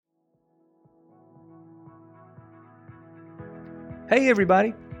Hey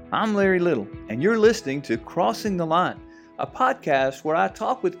everybody, I'm Larry Little, and you're listening to Crossing the Line, a podcast where I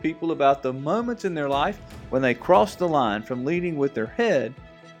talk with people about the moments in their life when they cross the line from leading with their head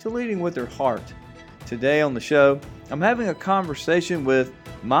to leading with their heart. Today on the show, I'm having a conversation with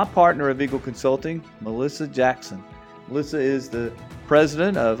my partner of Eagle Consulting, Melissa Jackson. Melissa is the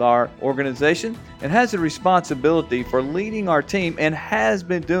president of our organization and has the responsibility for leading our team and has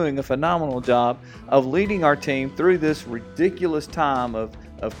been doing a phenomenal job of leading our team through this ridiculous time of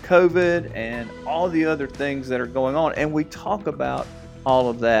COVID and all the other things that are going on. And we talk about all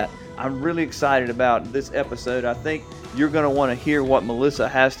of that. I'm really excited about this episode. I think you're going to want to hear what Melissa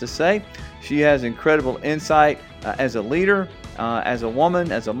has to say. She has incredible insight as a leader, as a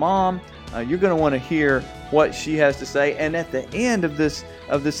woman, as a mom. You're going to want to hear what she has to say. And at the end of this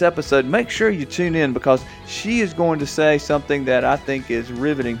episode, make sure you tune in because she is going to say something that I think is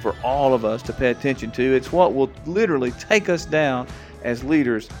riveting for all of us to pay attention to. It's what will literally take us down as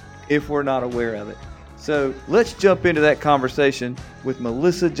leaders if we're not aware of it. So let's jump into that conversation with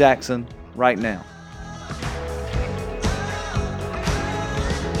Melissa Jackson right now.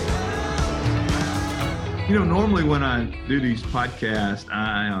 You know, normally when I do these podcasts,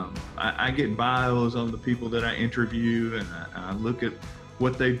 I get bios on the people that I interview, and I look at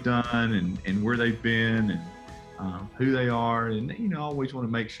what they've done and where they've been and who they are, and I always want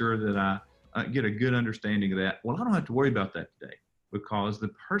to make sure that I get a good understanding of that. Well, I don't have to worry about that today because the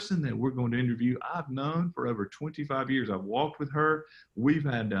person that we're going to interview, I've known for over 25 years. I've walked with her. We've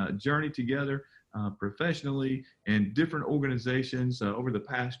had a journey together. Professionally and different organizations over the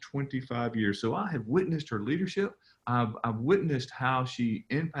past 25 years. So I have witnessed her leadership. I've witnessed how she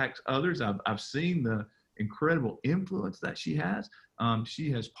impacts others. I've seen the incredible influence that she has.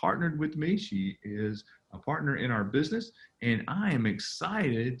 She has partnered with me. She is a partner in our business. And I am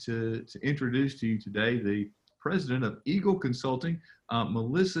excited to introduce to you today the president of Eagle Consulting,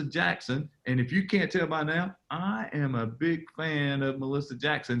 Melissa Jackson. And if you can't tell by now, I am a big fan of Melissa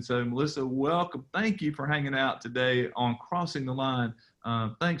Jackson. So Melissa, welcome. Thank you for hanging out today on Crossing the Line.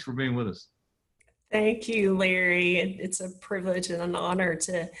 Thanks for being with us. Thank you, Larry. It's a privilege and an honor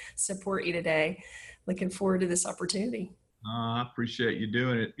to support you today. Looking forward to this opportunity. I appreciate you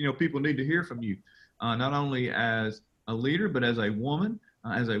doing it. You know, people need to hear from you, not only as a leader, but as a woman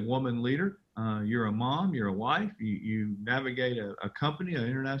leader. You're a mom, you're a wife, you navigate a company, an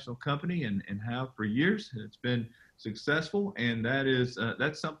international company, and have for years. It's been successful, and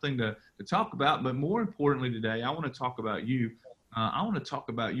that's something to talk about. But more importantly today, I want to talk about you. I want to talk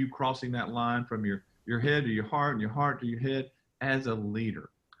about you crossing that line from your head to your heart and your heart to your head as a leader.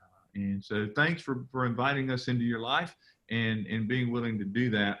 And so thanks for inviting us into your life and being willing to do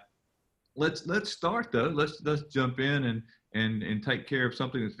that. Let's start though. Let's jump in and take care of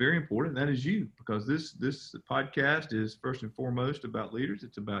something that's very important. That is you, because this podcast is first and foremost about leaders.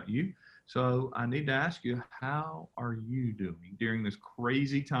 It's about you. So I need to ask you, how are you doing during this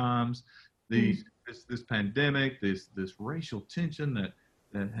crazy times, this pandemic, this racial tension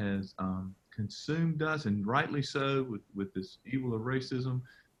that has consumed us, and rightly so, with this evil of racism.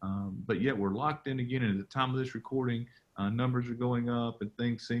 But yet we're locked in again. And at the time of this recording, numbers are going up and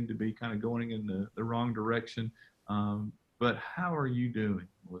things seem to be kind of going in the wrong direction. But how are you doing,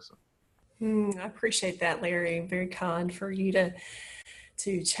 Melissa? I appreciate that, Larry. Very kind for you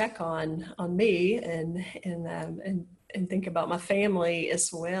to check on me and think about my family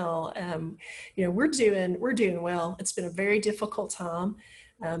as well. We're doing well. It's been a very difficult time,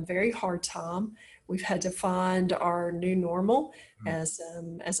 very hard time. We've had to find our new normal as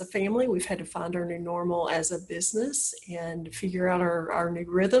a family. We've had to find our new normal as a business and figure out our new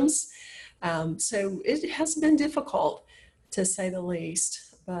rhythms. So it has been difficult, to say the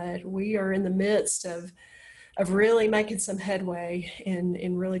least, but we are in the midst of really making some headway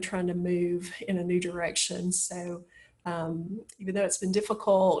in really trying to move in a new direction. So even though it's been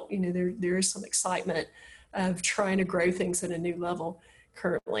difficult, there is some excitement of trying to grow things at a new level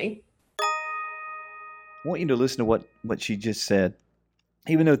currently. I want you to listen to what she just said.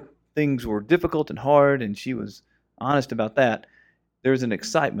 Even though things were difficult and hard, and she was honest about that, there's an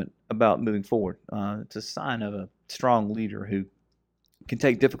excitement about moving forward. It's a sign of a strong leader who can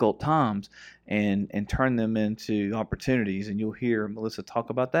take difficult times and turn them into opportunities. And you'll hear Melissa talk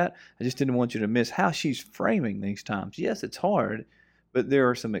about that. I just didn't want you to miss how she's framing these times. Yes, it's hard, but there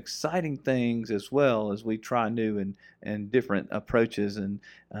are some exciting things as well as we try new and different approaches and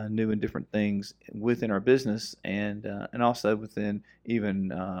new and different things within our business and also within even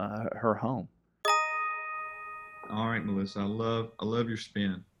her home. All right, Melissa, I love your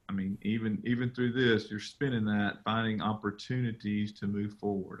spin. I mean, even through this, you're spinning that, finding opportunities to move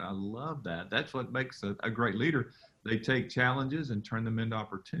forward. I love that. That's what makes a great leader. They take challenges and turn them into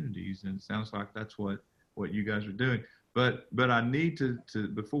opportunities. And it sounds like that's what you guys are doing. But I need to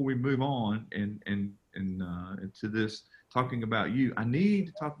before we move on and to this talking about you, I need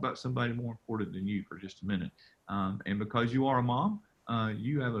to talk about somebody more important than you for just a minute. And because you are a mom,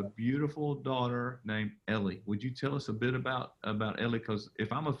 you have a beautiful daughter named Ellie. Would you tell us a bit about Ellie? Because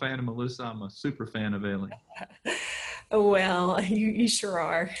if I'm a fan of Melissa, I'm a super fan of Ellie. Well, you sure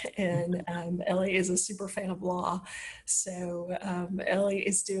are. And Ellie is a super fan of law. So Ellie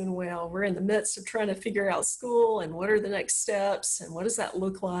is doing well. We're in the midst of trying to figure out school and what are the next steps and what does that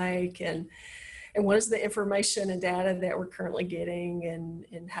look like and what is the information and data that we're currently getting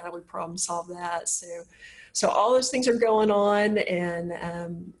and how do we problem solve that. So all those things are going on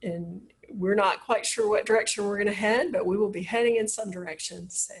and we're not quite sure what direction we're going to head, but we will be heading in some direction.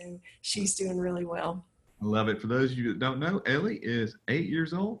 So she's doing really well. I love it. For those of you that don't know, Ellie is 8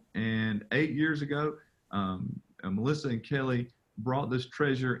 years old, and 8 years ago, Melissa and Kelly brought this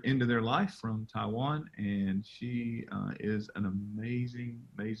treasure into their life from Taiwan, and she is an amazing,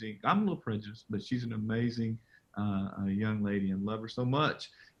 I'm a little prejudiced, but she's an amazing young lady and love her so much.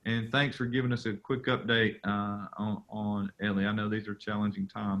 And thanks for giving us a quick update on Ellie. I know these are challenging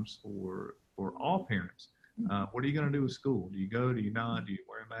times for all parents. What are you going to do with school? Do you go? Do you not? Do you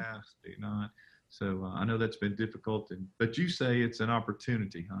wear a mask? Do you not? So I know that's been difficult, but you say it's an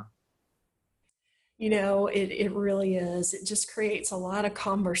opportunity, huh? You know, it really is. It just creates a lot of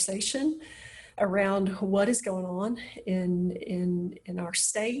conversation around what is going on in our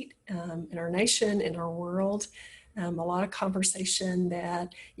state, in our nation, in our world. A lot of conversation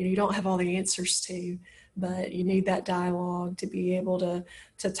that you don't have all the answers to, but you need that dialogue to be able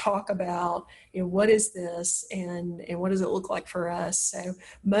to talk about what is this and what does it look like for us. So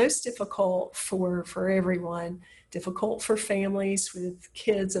most difficult for everyone, difficult for families with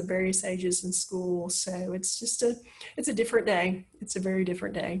kids of various ages in school. So it's a different day. It's a very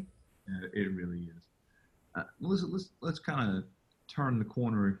different day. Yeah, it really is. Let's kind of turn the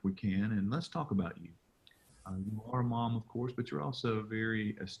corner if we can, and let's talk about you. You are a mom, of course, but you're also a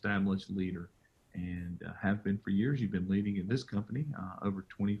very established leader and have been for years. You've been leading in this company over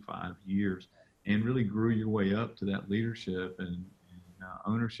 25 years and really grew your way up to that leadership and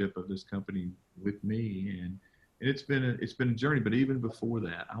ownership of this company with me. And it's been a journey. But even before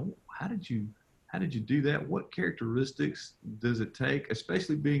that, how did you do that? What characteristics does it take,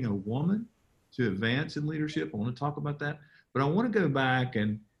 especially being a woman, to advance in leadership? I want to talk about that. But I want to go back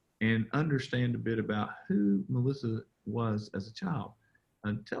and understand a bit about who Melissa was as a child.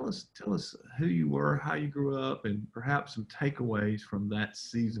 And tell us who you were, how you grew up, and perhaps some takeaways from that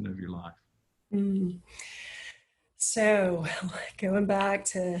season of your life. So going back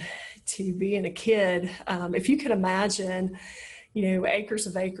to being a kid, if you could imagine, acres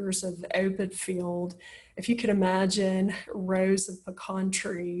of open field, if you could imagine rows of pecan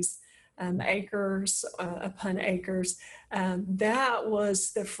trees, acres upon acres. That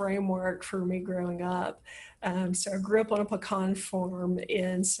was the framework for me growing up. So I grew up on a pecan farm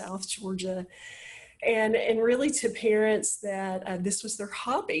in South Georgia, and really to parents that this was their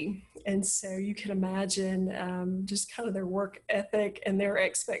hobby. And so you can imagine just kind of their work ethic and their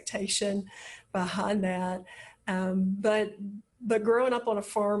expectation behind that. But growing up on a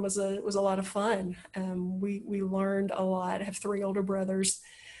farm was a lot of fun. We learned a lot. I have 3 older brothers.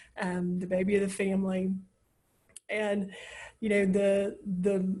 The baby of the family, and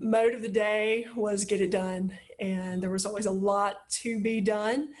the mode of the day was get it done, and there was always a lot to be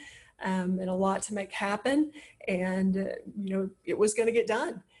done and a lot to make happen, and it was going to get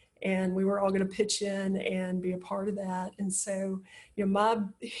done, and we were all going to pitch in and be a part of that. And so my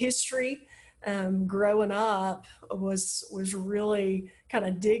history growing up was really kind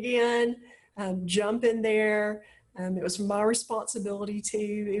of dig in, jump in there. It was my responsibility to,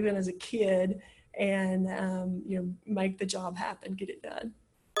 even as a kid, and make the job happen, get it done.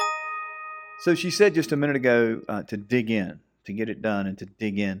 So she said just a minute ago to dig in, to get it done, and to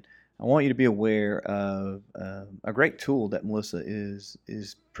dig in. I want you to be aware of a great tool that Melissa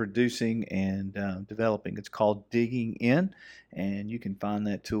is producing and developing. It's called Digging In, and you can find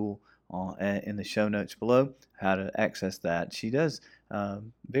that tool in the show notes below, how to access that. She does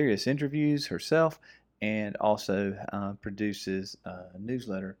various interviews herself, and also produces a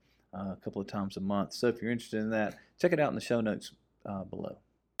newsletter a couple of times a month. So if you're interested in that, check it out in the show notes below.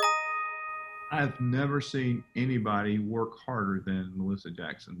 I've never seen anybody work harder than Melissa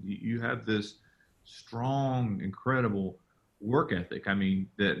Jackson. You have this strong, incredible work ethic. I mean,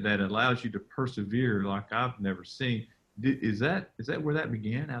 that allows you to persevere like I've never seen. Is that where that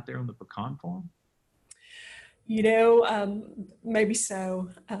began, out there on the pecan farm? Maybe so.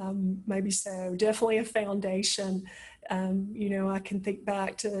 Maybe so. Definitely a foundation. I can think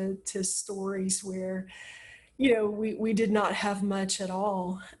back to stories where, we did not have much at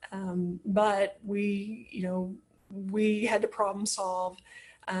all, but we had to problem solve.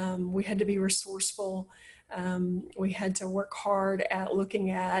 We had to be resourceful. We had to work hard at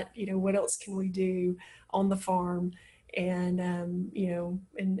looking at, what else can we do on the farm, and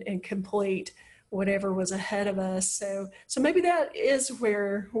and complete whatever was ahead of us. So maybe that is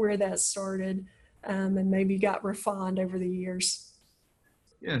where that started, and maybe got refined over the years.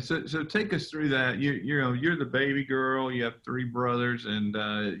 Yeah, so take us through that. You're the baby girl. You have three brothers, and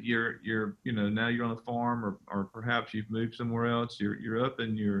you're now you're on the farm, or perhaps you've moved somewhere else. You're up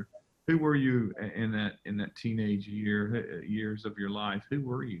in your. Who were you in that teenage years of your life? Who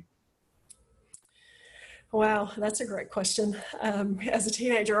were you? Wow, that's a great question. As a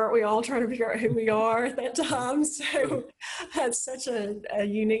teenager, aren't we all trying to figure out who we are at that time? So that's such a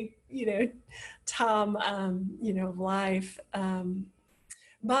unique, time, of life.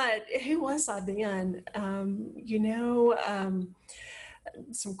 But who was I then?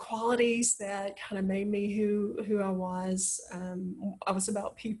 Some qualities that kind of made me who I was. I was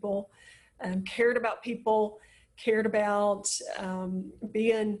about people, cared about people, cared about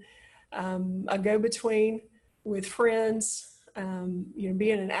being a go-between with friends,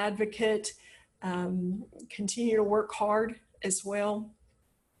 being an advocate, continue to work hard as well.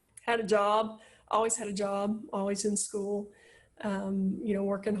 Had a job, always had a job, always in school,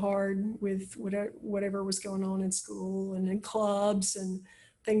 working hard with whatever was going on in school and in clubs and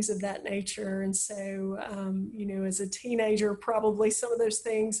things of that nature. And so, as a teenager, probably some of those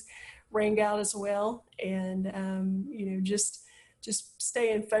things rang out as well. And, just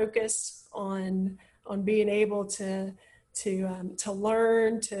staying focused on being able to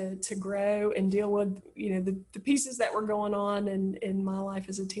learn, to grow, and deal with the pieces that were going on in my life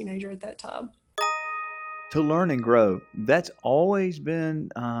as a teenager at that time. To learn and grow. That's always been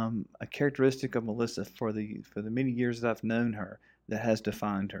a characteristic of Melissa for the many years that I've known her, that has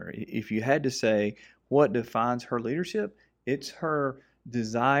defined her. If you had to say what defines her leadership, it's her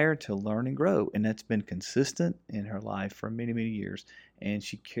desire to learn and grow, and that's been consistent in her life for many, many years. And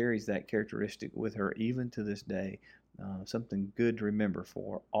she carries that characteristic with her even to this day. Something good to remember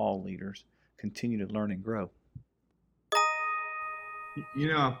for all leaders. Continue to learn and grow.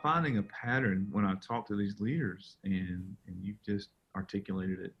 I'm finding a pattern when I talk to these leaders, and you've just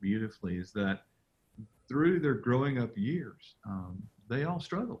articulated it beautifully, is that through their growing up years, they all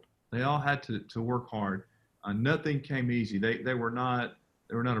struggled. They all had to work hard. Nothing came easy. They were not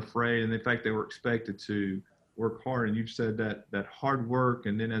afraid, and in fact, they were expected to work hard. And you've said that hard work,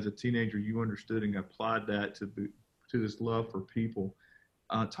 and then as a teenager, you understood and applied that to this love for people.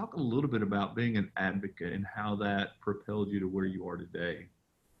 Talk a little bit about being an advocate and how that propelled you to where you are today.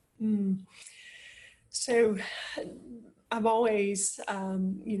 Mm. So I've always,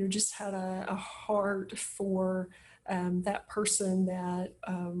 just had a heart for that person that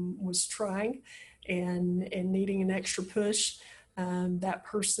was trying and needing an extra push. That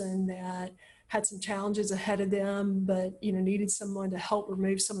person that had some challenges ahead of them, but needed someone to help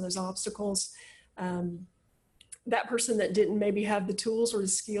remove some of those obstacles. That person that didn't maybe have the tools or the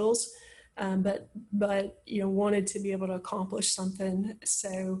skills, but wanted to be able to accomplish something.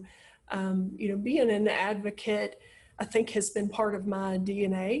 So being an advocate, I think, has been part of my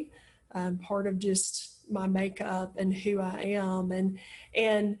DNA, part of just my makeup and who I am,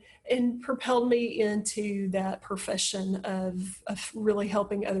 and propelled me into that profession of really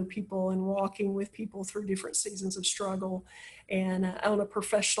helping other people and walking with people through different seasons of struggle, and on a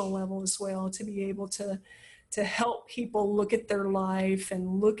professional level as well, to be able to help people look at their life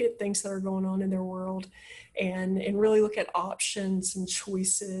and look at things that are going on in their world, and really look at options and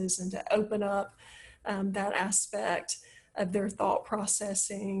choices, and to open up that aspect of their thought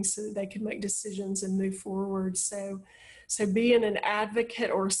processing so that they can make decisions and move forward. So being an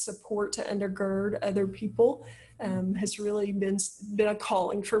advocate or support to undergird other people has really been a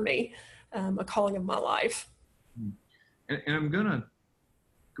calling for me, a calling of my life. And I'm going to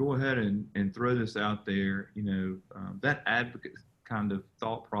go ahead and throw this out there. That advocate kind of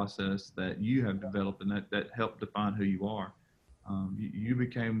thought process that you have developed, and that helped define who you are. You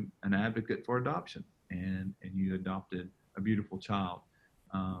became an advocate for adoption, and you adopted a beautiful child.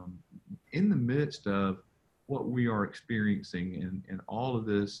 In the midst of what we are experiencing and all of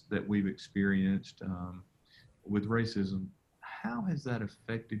this that we've experienced with racism, how has that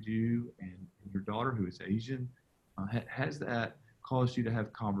affected you and your daughter, who is Asian? Has that caused you to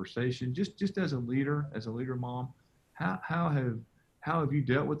have conversation, just as a leader mom? how have you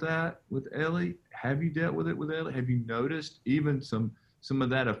dealt with that with Ellie? Have you dealt with it with Ellie? Have you noticed even some of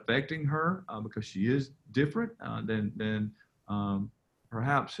that affecting her because she is different than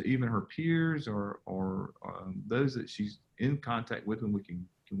perhaps even her peers or those that she's in contact with when we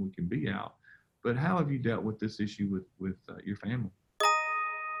can be out. But how have you dealt with this issue with your family?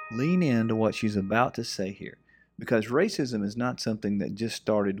 Lean into what she's about to say here, because racism is not something that just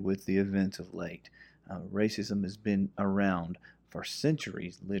started with the events of late. Racism has been around for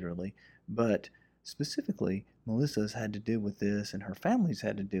centuries, literally, but specifically, Melissa's had to deal with this and her family's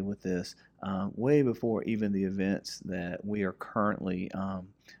had to deal with this way before even the events that we are currently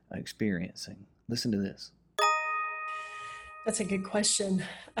experiencing. Listen to this. That's a good question.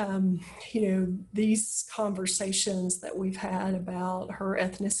 These conversations that we've had about her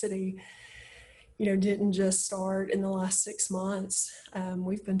ethnicity, didn't just start in the last 6 months.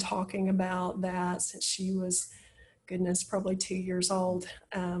 We've been talking about that since she was, goodness, probably 2 years old,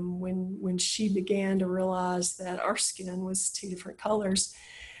 when she began to realize that our skin was two different colors,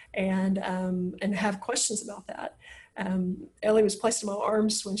 and have questions about that. Ellie was placed in my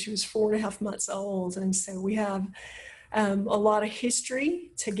arms when she was 4.5 months old, and so we have a lot of history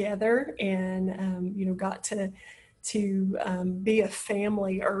together, and got to be a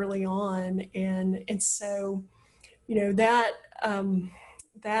family early on, and so that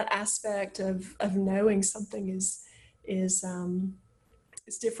that aspect of knowing something is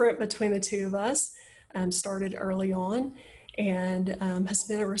different between the two of us started early on, and has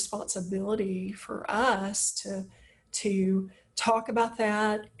been a responsibility for us to talk about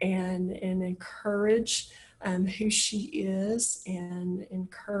that and encourage who she is, and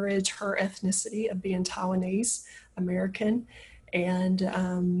encourage her ethnicity of being Taiwanese American. And,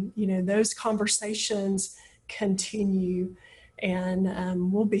 those conversations continue,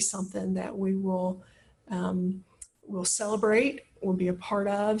 and will be something that we will celebrate, will be a part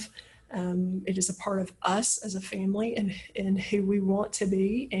of. It is a part of us as a family and who we want to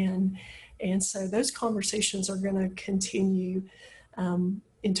be. And so those conversations are going to continue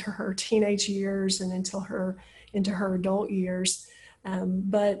into her teenage years and into her adult years.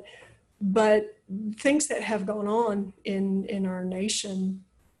 But things that have gone on in our nation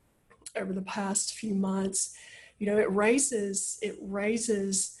over the past few months, it raises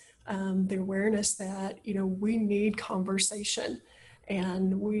the awareness that we need conversation,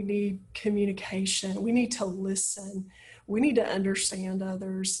 and we need communication. We need to listen. We need to understand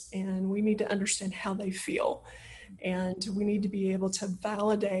others, and we need to understand how they feel. And we need to be able to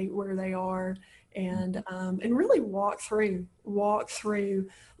validate where they are, and really walk through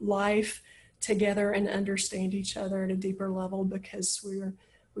life together and understand each other at a deeper level, because we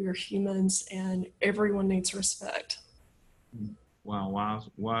are humans, and everyone needs respect. Wow,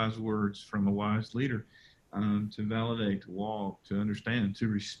 wise words from a wise leader. To validate, to walk, to understand, to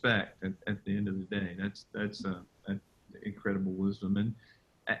respect. At the end of the day, that's incredible wisdom. And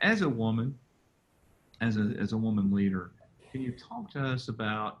as a woman, as a woman leader, can you talk to us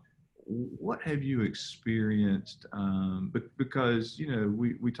about what have you experienced? Because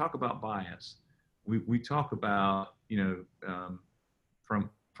we talk about bias, we talk about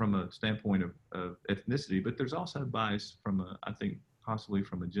from a standpoint of ethnicity, but there's also bias I think possibly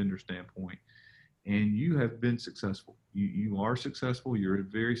from a gender standpoint. And you have been successful. You are successful. You're a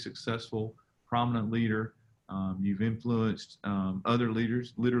very successful, prominent leader. You've influenced other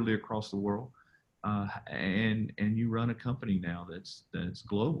leaders literally across the world, and you run a company now that's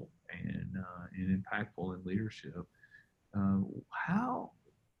global and impactful in leadership. How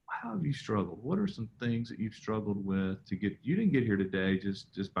have you struggled? What are some things that you've struggled with to get? You didn't get here today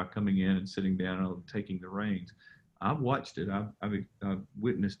just by coming in and sitting down and taking the reins. I've watched it. I've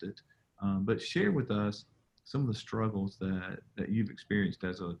witnessed it. But share with us some of the struggles that you've experienced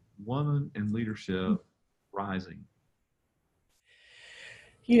as a woman in leadership rising.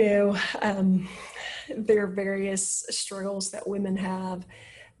 There are various struggles that women have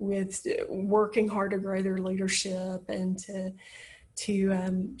with working hard to grow their leadership, and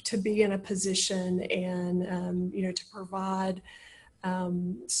to be in a position, and to provide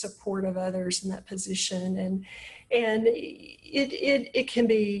support of others in that position, and it can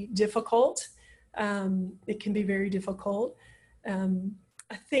be difficult. It can be very difficult.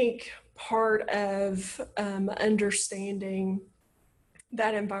 I think part of understanding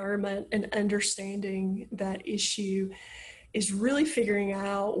that environment and understanding that issue is really figuring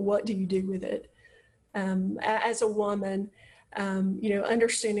out, what do you do with it as a woman.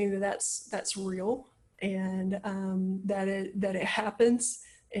 Understanding that's real, and that it happens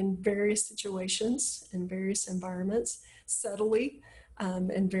in various situations, in various environments, subtly,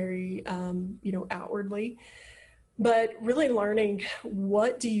 and very outwardly. but really learning,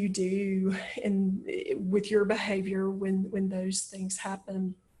 what do you do with your behavior when those things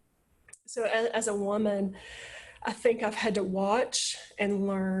happen? So as a woman, I think I've had to watch and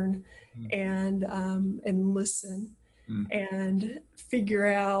learn and listen and figure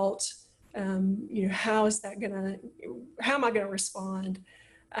out, how am I gonna respond?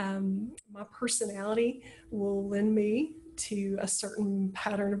 My personality will lend me to a certain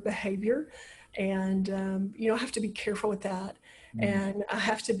pattern of behavior, and I have to be careful with that, and I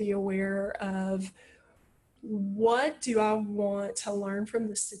have to be aware of, what do I want to learn from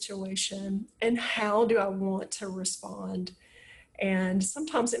this situation, and how do I want to respond? And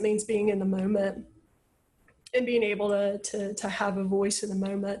sometimes it means being in the moment and being able to have a voice in the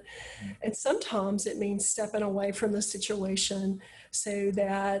moment. And sometimes it means stepping away from the situation so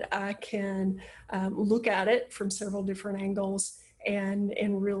that I can look at it from several different angles and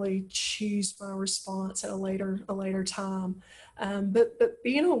really choose my response at a later time. But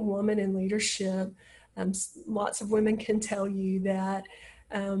being a woman in leadership, lots of women can tell you that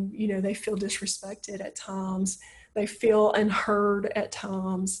they feel disrespected at times. They feel unheard at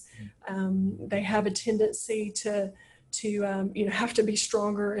times. They have a tendency to have to be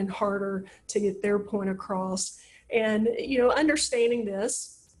stronger and harder to get their point across. And understanding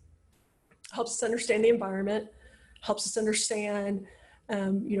this helps us understand the environment, helps us understand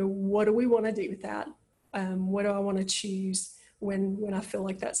what do we want to do with that? What do I want to choose when I feel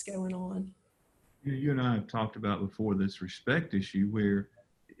like that's going on? You and I have talked about before this respect issue, where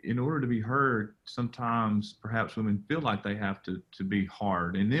in order to be heard, sometimes perhaps women feel like they have to be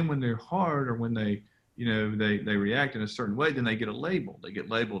hard. And then when they're hard, or when they react in a certain way, then they get a label. They get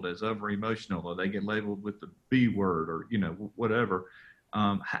labeled as over emotional, or they get labeled with the B word, or whatever.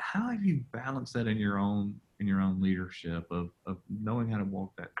 How have you balanced that in your own leadership of knowing how to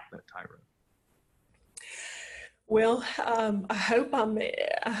walk that tightrope? Well, I hope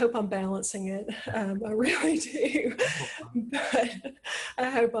I'm balancing it. I really do, but I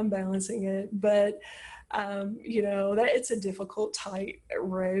hope I'm balancing it. But that it's a difficult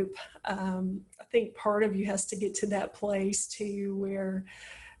tightrope. I think part of you has to get to that place too, where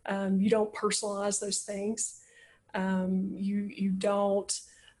you don't personalize those things. You don't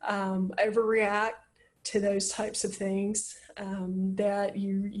overreact to those types of things. That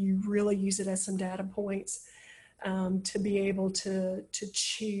you really use it as some data points. To be able to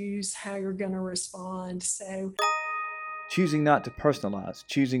choose how you're going to respond. So, choosing not to personalize,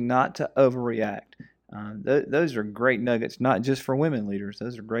 choosing not to overreact. Those are great nuggets, not just for women leaders.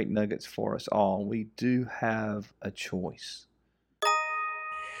 Those are great nuggets for us all. We do have a choice.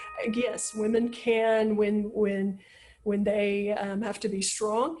 Yes, women can, when they have to be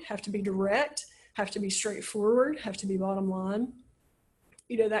strong, have to be direct, have to be straightforward, have to be bottom line.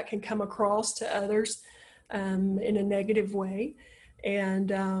 That can come across to others in a negative way, and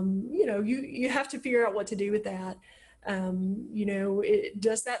you have to figure out what to do with that.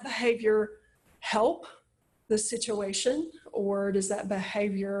 Does that behavior help the situation, or does that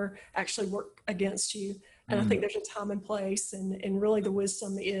behavior actually work against you? And I think there's a time and place, and really the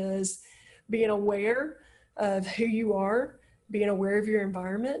wisdom is being aware of who you are, being aware of your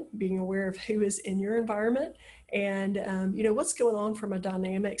environment, being aware of who is in your environment, and what's going on from a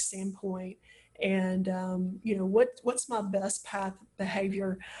dynamic standpoint. And what's my best path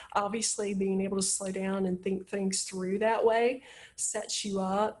behavior? Obviously, being able to slow down and think things through that way sets you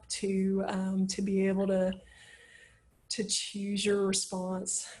up to be able to choose your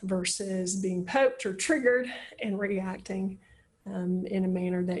response versus being poked or triggered and reacting in a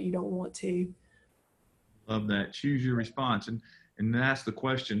manner that you don't want to. Love that. Choose your response, and ask the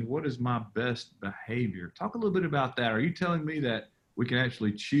question, what is my best behavior? Talk a little bit about that. Are you telling me that we can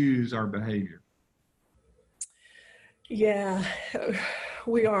actually choose our behavior? Yeah,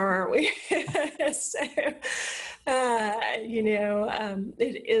 we are, aren't we? So,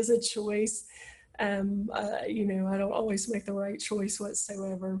 it is a choice. I don't always make the right choice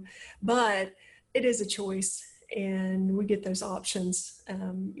whatsoever, but it is a choice, and we get those options.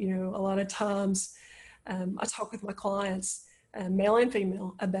 A lot of times I talk with my clients, male and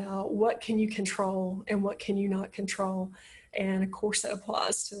female, about what can you control and what can you not control. And of course that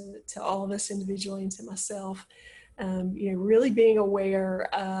applies to all of us individually and to myself. Really being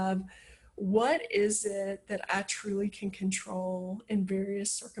aware of what is it that I truly can control in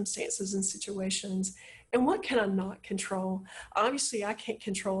various circumstances and situations, and what can I not control? Obviously, I can't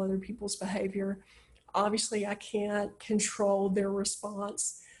control other people's behavior. Obviously, I can't control their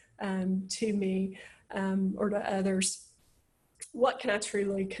response to me or to others. What can I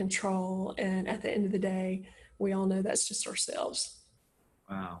truly control? And at the end of the day, we all know that's just ourselves.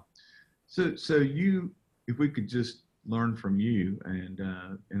 Wow. So you if we could just learn from you, and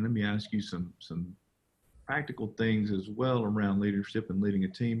let me ask you some practical things as well around leadership and leading a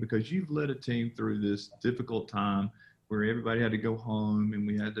team, because you've led a team through this difficult time where everybody had to go home and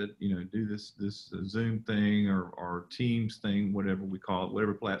we had to, do this Zoom thing or Teams thing, whatever we call it,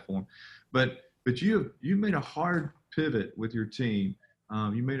 whatever platform. But you made a hard pivot with your team.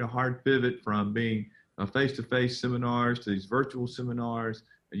 You made a hard pivot from being face-to-face seminars to these virtual seminars.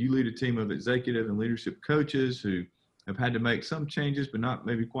 You lead a team of executive and leadership coaches who have had to make some changes, but not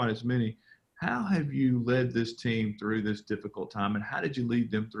maybe quite as many. How have you led this team through this difficult time, and how did you lead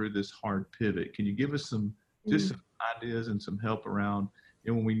them through this hard pivot? Can you give us some ideas and some help around,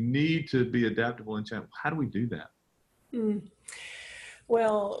 when we need to be adaptable and change, how do we do that?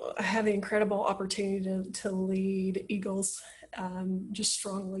 Well, I have the incredible opportunity to lead Eagles, just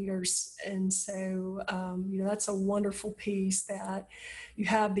strong leaders. And so, that's a wonderful piece, that you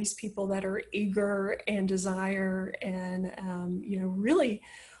have these people that are eager and desire and, really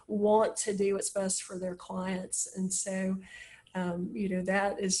want to do what's best for their clients. And so,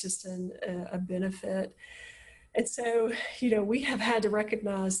 that is just a benefit. And so, we have had to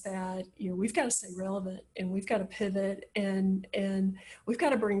recognize that, we've got to stay relevant, and we've got to pivot, and we've got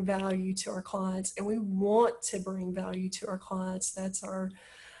to bring value to our clients, and we want to bring value to our clients. That's our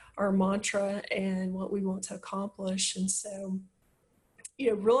mantra and what we want to accomplish. And so,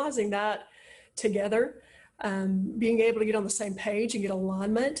 realizing that together, being able to get on the same page and get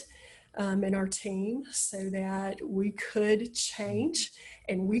alignment in our team so that we could change,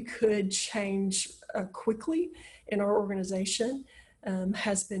 and we could change quickly in our organization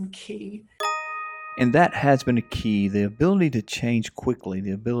has been key. And that has been a key, the ability to change quickly,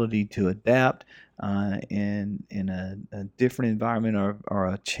 the ability to adapt in a different environment or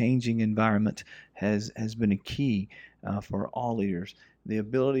a changing environment has been a key for all leaders. The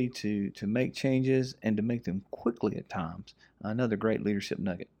ability to make changes and to make them quickly at times, another great leadership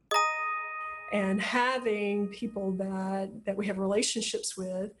nugget. And having people that we have relationships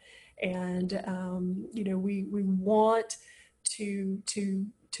with, and we want to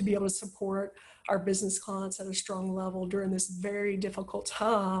be able to support our business clients at a strong level during this very difficult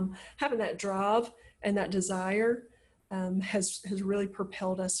time. Having that drive and that desire has really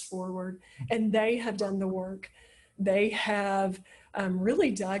propelled us forward. And they have done the work. They have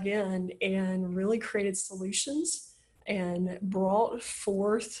really dug in and really created solutions and brought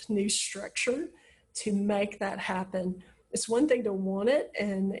forth new structure to make that happen. It's one thing to want it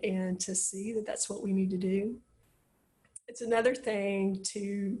and to see that that's what we need to do. It's another thing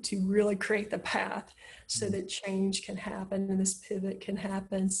to really create the path so that change can happen and this pivot can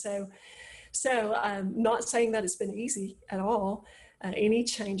happen. So I'm not saying that it's been easy at all. Any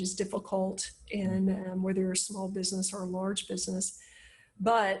change is difficult in whether you're a small business or a large business,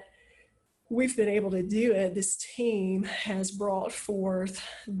 but we've been able to do it. This team has brought forth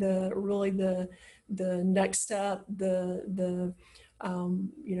the next step, the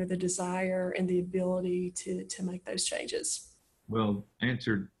desire and the ability to make those changes. Well,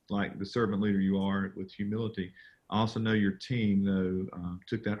 answered like the servant leader you are with humility. I also know your team, though,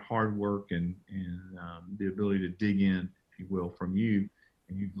 took that hard work and the ability to dig in, if you will, from you,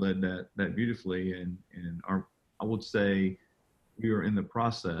 and you've led that beautifully. And I would say we are in the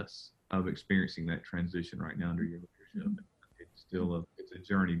process of experiencing that transition right now under your leadership. It's still it's a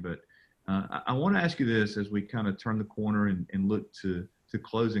journey, but I want to ask you this as we kind of turn the corner and look to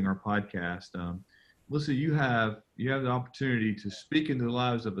closing our podcast. Melissa, you have the opportunity to speak into the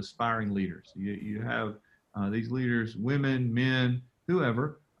lives of aspiring leaders. You have these leaders, women, men,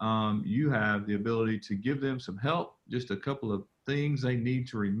 whoever. You have the ability to give them some help, just a couple of things they need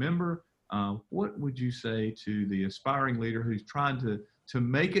to remember. What would you say to the aspiring leader who's trying to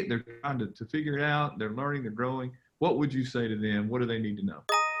make it? They're trying to figure it out. They're learning, they're growing. What would you say to them? What do they need to know?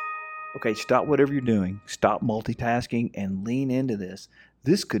 Okay, stop whatever you're doing. Stop multitasking and lean into this.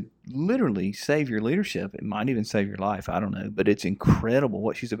 This could literally save your leadership. It might even save your life. I don't know. But it's incredible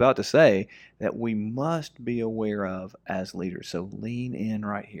what she's about to say that we must be aware of as leaders. So lean in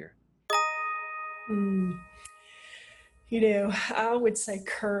right here. I would say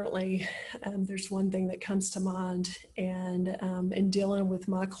currently there's one thing that comes to mind. And in dealing with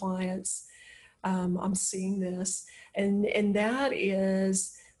my clients, I'm seeing this. And that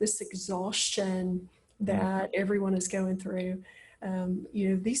is this exhaustion that everyone is going through.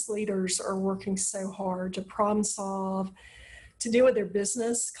 These leaders are working so hard to problem solve, to deal with their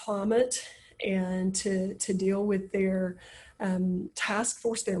business climate, and to deal with their task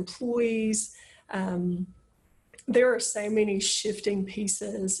force, their employees. There are so many shifting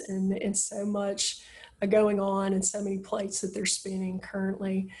pieces and so much going on and so many plates that they're spinning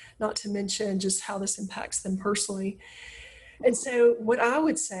currently, not to mention just how this impacts them personally. And so what I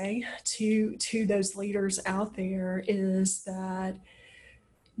would say to those leaders out there is that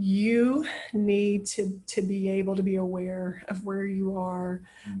you need to be able to be aware of where you are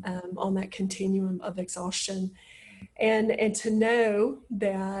on that continuum of exhaustion, and to know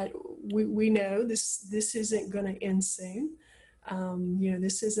that we know this isn't going to end soon.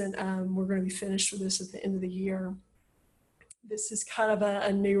 This isn't we're going to be finished with this at the end of the year. This is kind of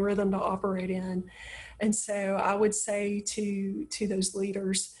a new rhythm to operate in. And so I would say to those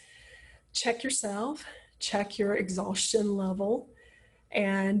leaders, check yourself, check your exhaustion level,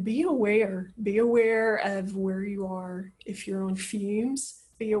 and be aware of where you are. If you're on fumes,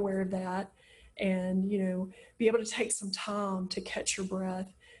 be aware of that, and be able to take some time to catch your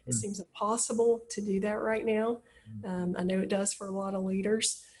breath. It seems impossible to do that right now. I know it does for a lot of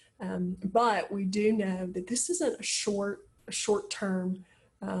leaders, but we do know that this isn't a short-term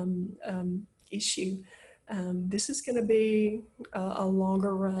issue. This is going to be a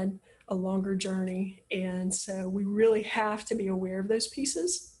longer run, a longer journey. And so we really have to be aware of those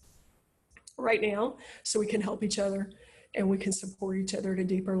pieces right now so we can help each other and we can support each other at a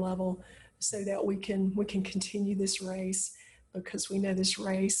deeper level so that we can continue this race, because we know this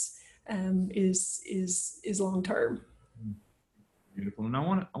race is long term. Beautiful. And I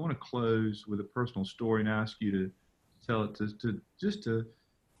want to close with a personal story and ask you to tell it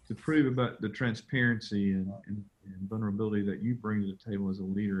to prove about the transparency and vulnerability that you bring to the table as a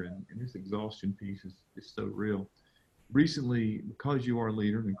leader. And this exhaustion piece is so real. Recently, because you are a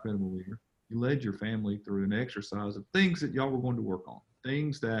leader, an incredible leader, you led your family through an exercise of things that y'all were going to work on,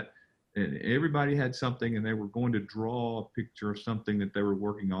 things that everybody had something and they were going to draw a picture of something that they were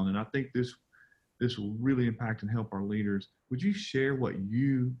working on. And I think this will really impact and help our leaders. Would you share what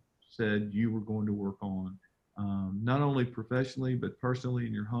you said you were going to work on? Not only professionally, but personally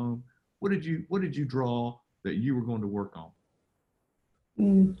in your home. What did you draw that you were going to work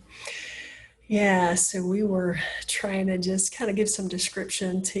on? Yeah, so we were trying to just kind of give some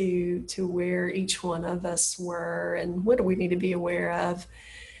description to where each one of us were and what do we need to be aware of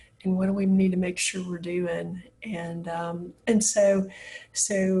and what do we need to make sure we're doing. And so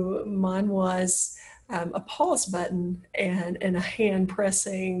mine was a pause button and a hand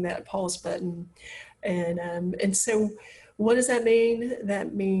pressing that pause button. And so what does that mean?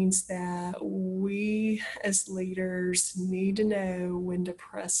 That means that we as leaders need to know when to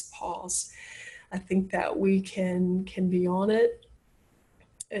press pause. I think that we can be on it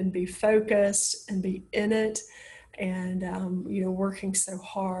and be focused and be in it and, working so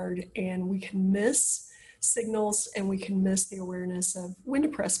hard, and we can miss signals and we can miss the awareness of when to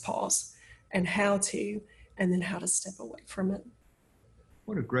press pause and then how to step away from it.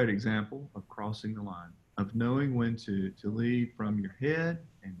 What a great example of crossing the line, of knowing when to lead from your head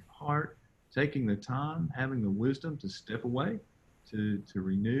and your heart, taking the time, having the wisdom to step away, to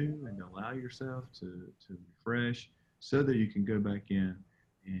renew and to allow yourself to refresh so that you can go back in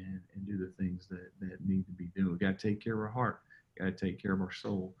and do the things that need to be done. We've got to take care of our heart, got to take care of our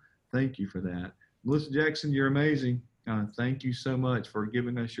soul. Thank you for that. Melissa Jackson, you're amazing. Thank you so much for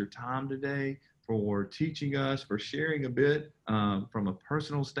giving us your time today, for teaching us, for sharing a bit from a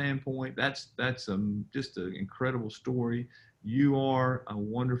personal standpoint. That's just an incredible story. You are a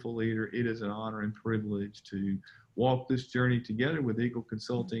wonderful leader. It is an honor and privilege to walk this journey together with Eagle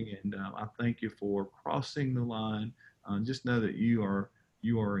Consulting, and I thank you for crossing the line. Just know that you are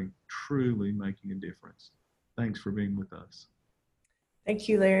truly making a difference. Thanks for being with us. Thank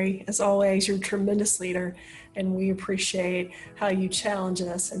you, Larry. As always, you're a tremendous leader, and we appreciate how you challenge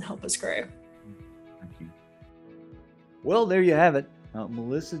us and help us grow. Thank you. Well, there you have it.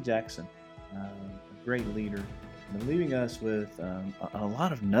 Melissa Jackson, a great leader, and leaving us with a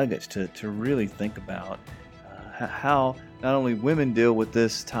lot of nuggets to really think about how not only women deal with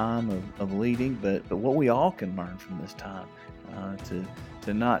this time of leading, but what we all can learn from this time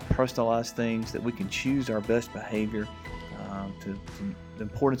to not personalize things, that we can choose our best behavior, to the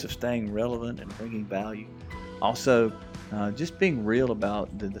importance of staying relevant and bringing value. Also, just being real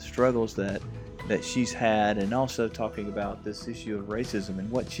about the struggles that she's had, and also talking about this issue of racism and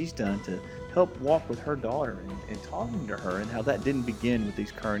what she's done to help walk with her daughter and talking to her, and how that didn't begin with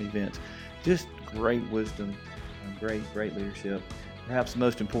these current events. Just great wisdom, great leadership. Perhaps the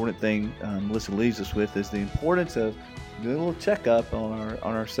most important thing Melissa leaves us with is the importance of doing a little checkup on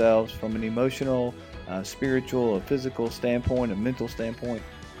ourselves from an emotional, spiritual, a physical standpoint, a mental standpoint.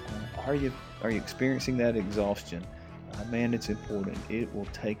 Are you experiencing that exhaustion? Man, it's important. It will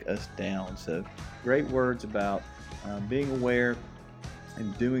take us down. So great words about being aware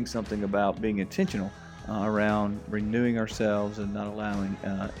and doing something about being intentional around renewing ourselves and not allowing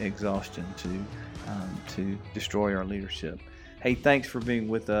exhaustion to destroy our leadership. Hey, thanks for being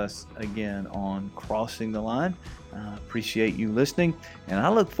with us again on Crossing the Line. Appreciate you listening, and I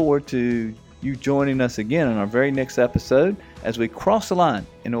look forward to you joining us again in our very next episode as we cross the line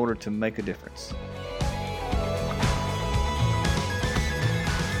in order to make a difference.